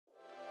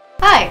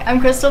Hi,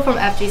 I'm Crystal from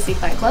FGC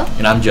Fight Club.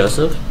 And I'm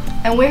Joseph.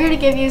 And we're here to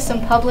give you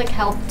some public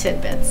health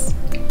tidbits.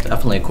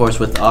 Definitely, of course,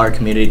 with our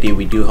community,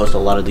 we do host a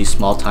lot of these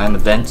small time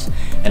events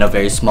in a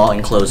very small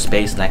enclosed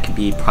space, and that can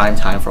be prime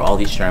time for all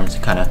these germs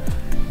to kind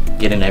of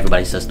get in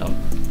everybody's system.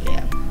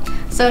 Yeah.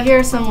 So here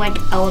are some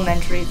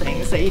elementary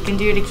things that you can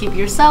do to keep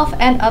yourself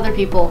and other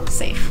people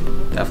safe.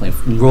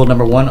 Definitely. Rule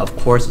number one, of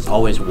course, is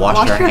always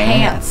wash your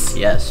hands.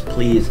 Yes,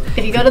 please.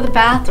 If you go to the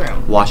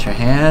bathroom, wash your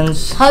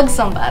hands. Hug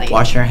somebody.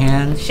 Wash your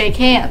hands. Shake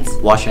hands.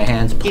 Wash your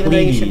hands, please. Even though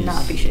you should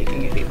not be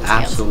shaking your people's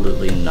hands.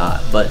 Absolutely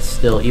not. But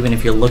still, even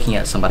if you're looking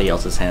at somebody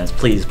else's hands,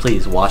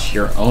 please wash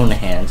your own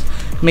hands.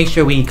 Make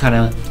sure we kind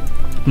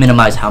of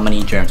minimize how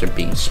many germs are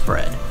being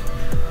spread.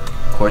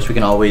 Of course, we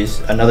can always,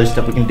 another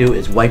step we can do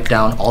is wipe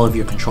down all of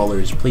your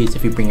controllers. Please,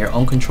 if you bring your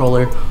own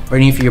controller, or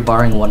even if you're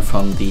borrowing one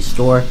from the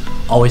store,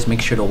 always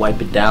make sure to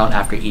wipe it down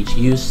after each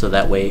use, so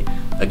that way,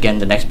 again,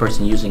 the next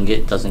person using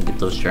it doesn't get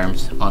those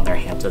germs on their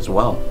hands as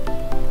well.